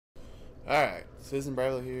Alright, Citizen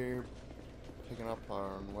Bradley here, picking up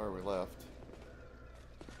on where we left.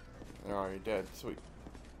 They're already dead. Sweet.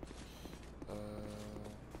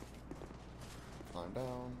 Climb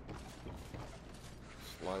down.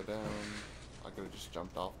 Slide down. I could have just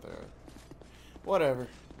jumped off there. Whatever.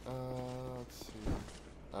 Let's see.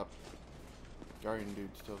 Up. Guardian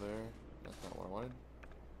dude's still there. That's not what I wanted.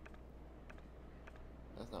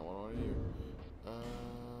 That's not what I wanted either.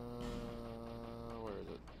 Where is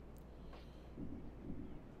it?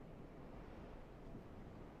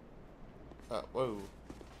 Whoa.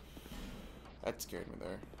 That scared me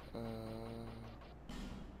there.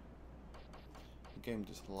 The game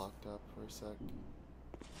just locked up for a sec.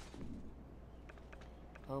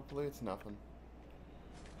 Hopefully it's nothing.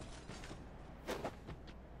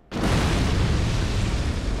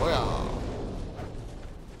 Wow.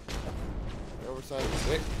 The oversized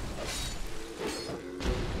stick.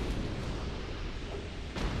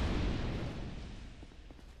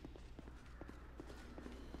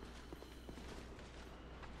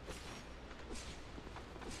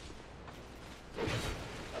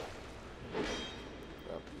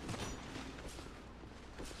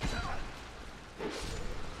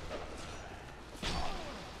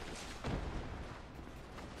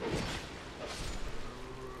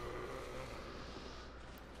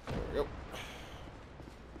 Yep.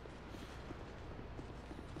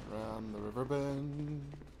 Around the river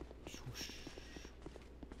bend.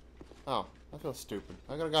 Oh, I feel stupid.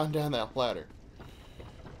 I could have gone down that ladder.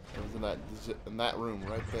 It was in that room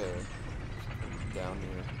right there. Down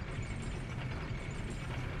here.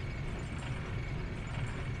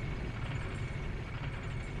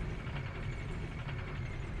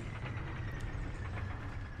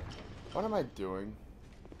 What am I doing?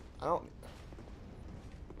 I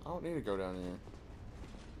don't need to go down here.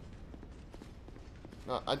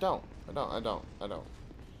 No, I don't. I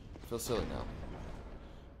feel silly now.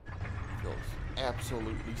 Feels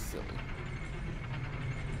absolutely silly.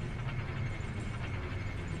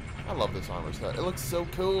 I love this armor set. It looks so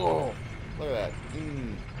cool. Look at that.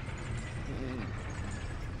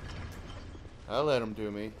 I let him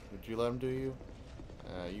do me. Would you let him do you?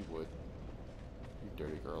 You would. You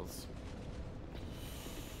dirty girls.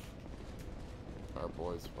 Or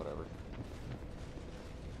boys, whatever.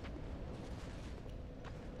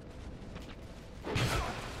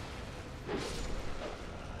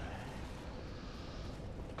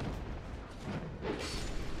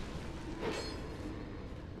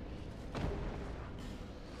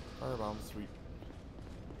 Firebomb, sweet.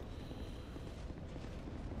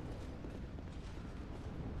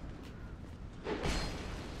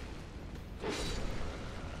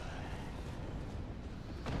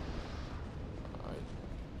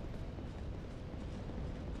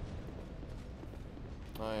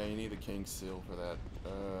 You need the King's Seal for that.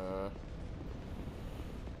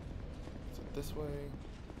 Is it this way?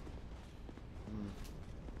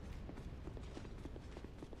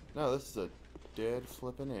 No, this is a dead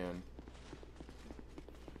flippin' end.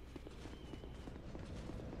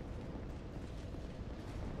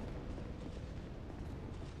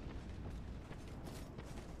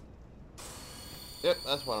 Yep,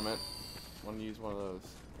 that's what I meant. I want to use one of those.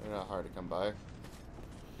 They're not hard to come by.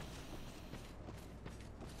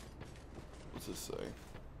 What's this say?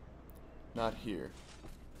 Not here.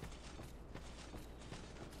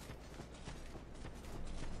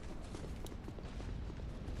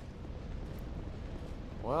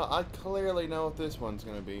 Well, I clearly know what this one's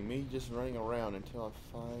gonna be. Me just running around until I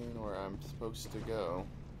find where I'm supposed to go.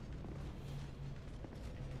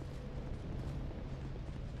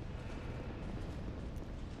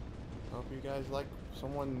 Hope you guys like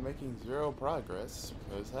someone making zero progress,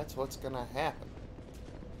 because that's what's gonna happen.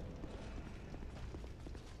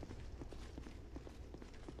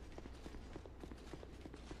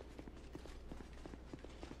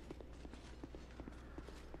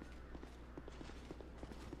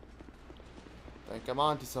 I think I'm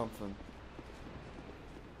onto something.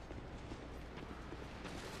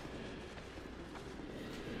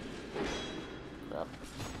 Crap.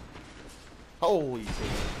 Holy shit.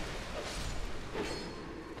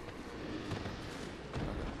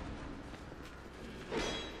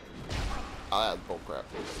 Oh, that's bullcrap.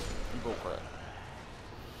 Bullcrap.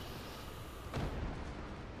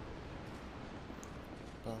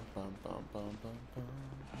 Bum, bum, bum, bum, bum, bum.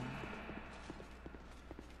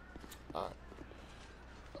 Alright.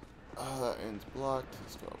 That end's blocked.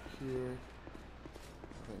 Let's go up here.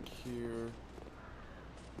 I think here.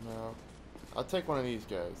 No. I'll take one of these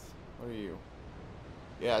guys. What are you?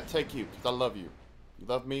 Yeah, I'll take you, because I love you. You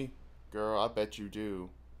love me? Girl, I bet you do.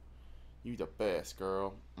 You the best,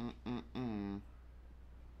 girl.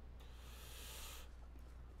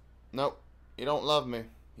 Nope. He don't love me.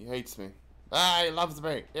 He hates me. Ah, he loves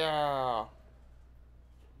me. Yeah.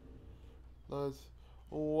 Let's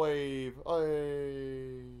wave.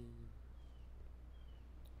 Hey.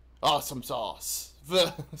 Awesome sauce.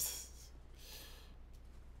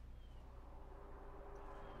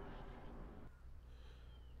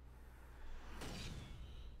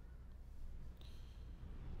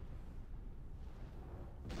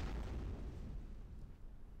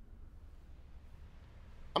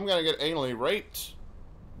 I'm gonna get anally raped.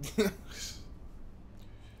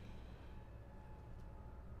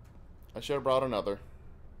 I should have brought another.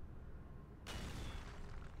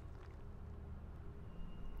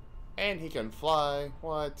 And he can fly.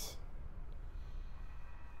 What?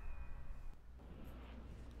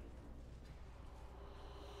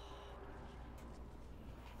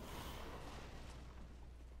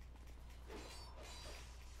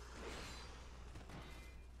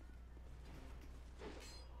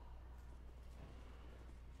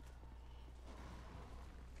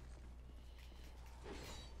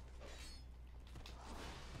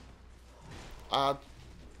 Uh,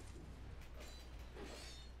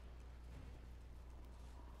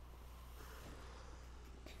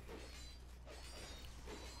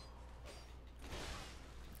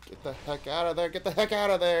 get the heck out of there. Get the heck out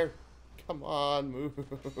of there. Come on, move.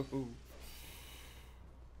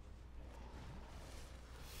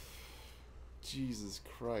 Jesus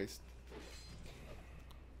Christ.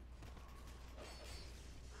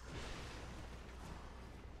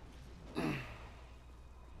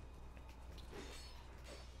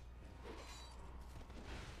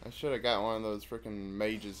 I should have got one of those freaking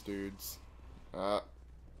mages dudes.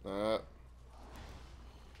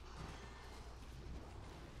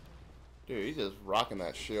 Dude, he's just rocking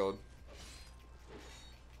that shield.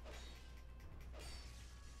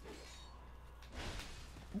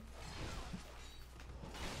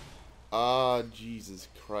 Ah, Jesus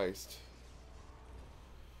Christ.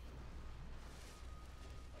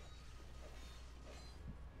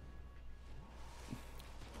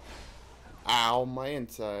 Ow, my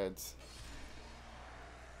insides.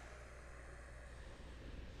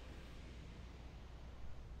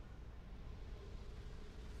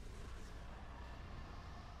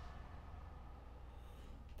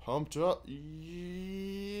 Pumped up.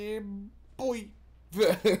 Yeah, boy.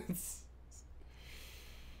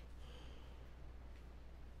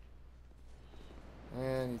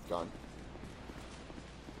 And he's gone.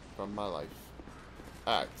 From my life.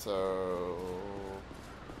 Alright, so...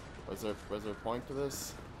 Was there a point to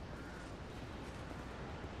this?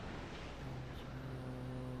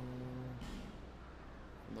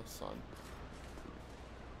 The sun.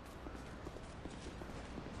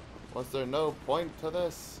 Was there no point to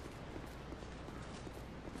this?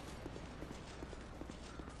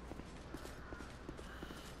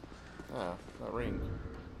 Ah, that ring.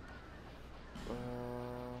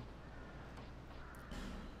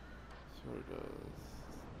 Sort of does.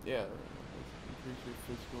 Yeah, increase your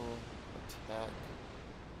physical attack.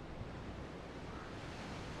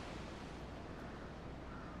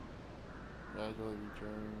 Gradually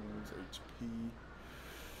returns HP.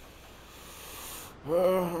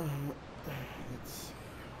 It's.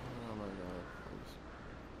 Oh my god.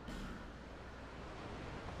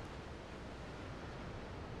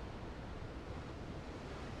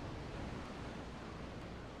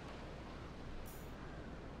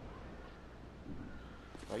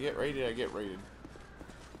 If I get raided, I get raided.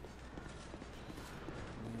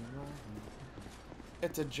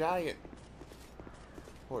 It's a giant.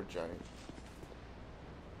 Poor giant.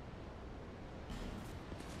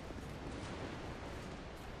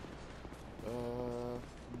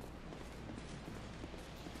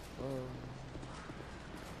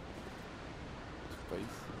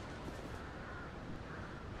 Space.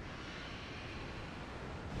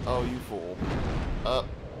 Oh, you fool.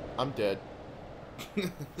 I'm dead.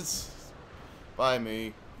 Bye,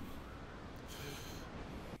 me.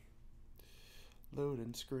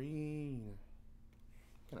 Loading screen.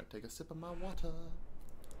 Gonna take a sip of my water.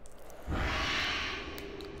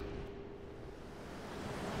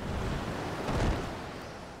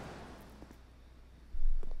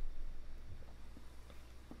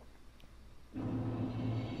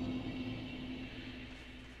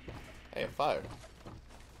 Hey, a fire.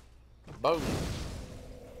 Boom.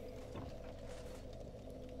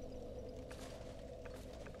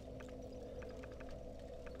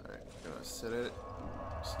 Alright, gonna sit it.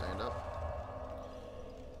 Stand up.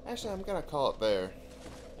 Actually, I'm gonna call it there.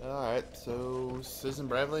 Alright, so Susan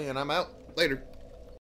Bradley, and I'm out. Later.